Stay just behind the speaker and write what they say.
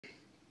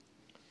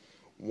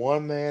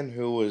One man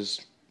who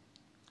was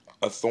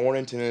a thorn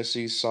in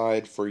Tennessee's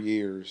side for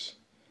years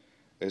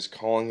is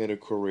calling it a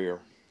career.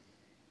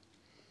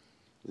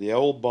 The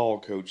old ball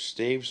coach,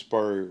 Steve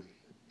Spurrier,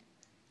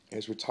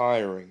 is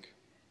retiring.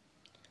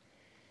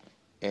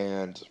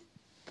 And,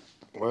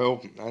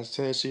 well, as a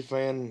Tennessee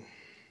fan,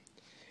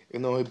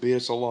 even though he beat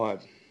us a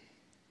lot,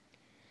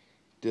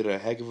 did a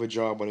heck of a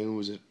job when he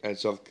was at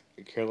South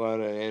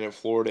Carolina and at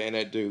Florida and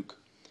at Duke.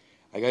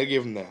 I gotta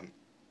give him that.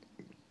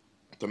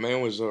 The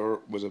man was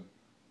a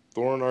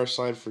thorn in our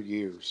side for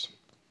years.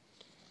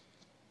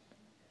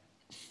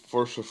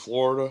 First with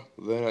Florida,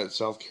 then at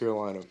South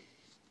Carolina.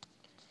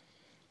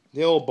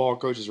 The old ball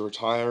coach is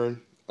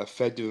retiring,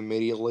 effective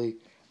immediately,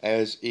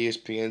 as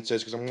ESPN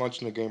says, because I'm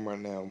watching the game right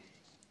now.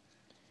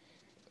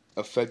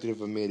 Effective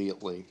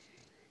immediately.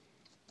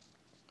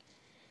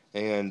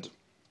 And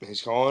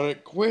he's calling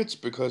it quits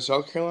because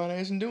South Carolina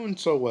isn't doing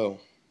so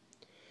well.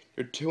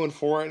 They're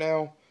 2-4 right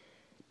now,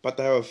 about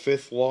to have a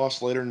fifth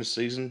loss later in the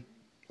season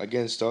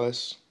against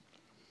us.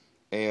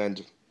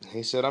 And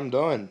he said, I'm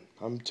done.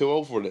 I'm too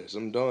old for this.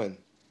 I'm done.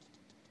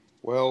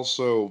 Well,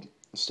 so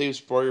Steve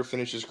Spurrier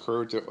finished his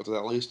career with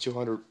at least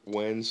 200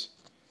 wins.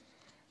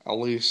 At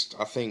least,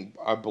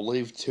 I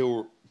believe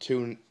two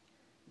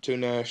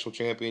national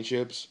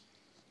championships.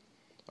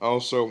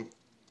 Also,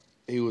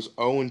 he was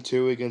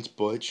 0-2 against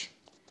Butch,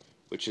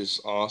 which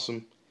is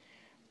awesome.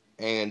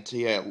 And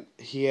he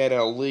had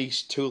at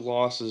least two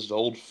losses to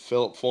old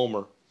Philip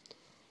Fulmer,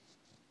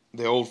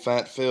 the old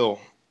Fat Phil,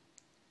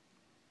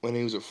 when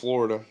he was at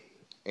Florida,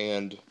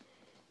 and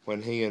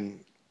when he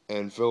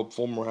and Philip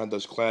Fulmer had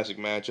those classic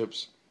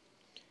matchups.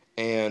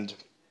 And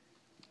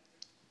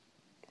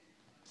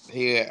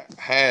he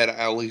had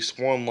at least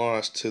one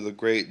loss to the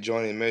great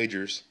Johnny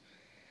Majors.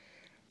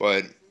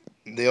 But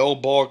the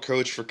old ball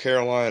coach for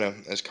Carolina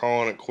is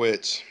calling it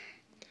quits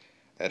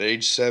at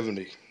age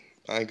 70.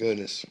 My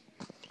goodness.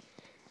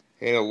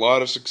 He had a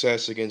lot of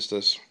success against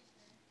us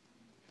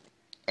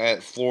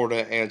at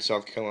Florida and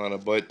South Carolina,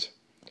 but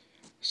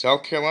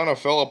South Carolina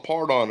fell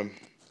apart on him.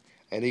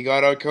 And he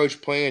got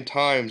outcoached plenty of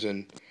times,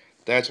 and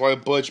that's why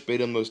Butch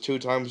beat him those two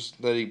times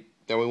that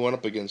we went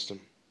up against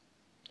him.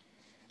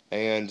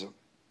 And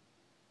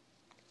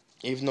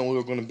even though we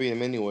were going to beat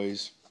him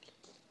anyways,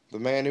 the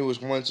man who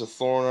was once a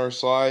thorn on our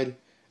side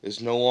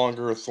is no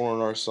longer a thorn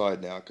on our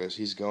side now because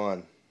he's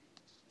gone.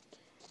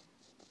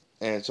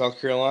 And South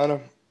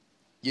Carolina,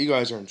 you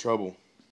guys are in trouble.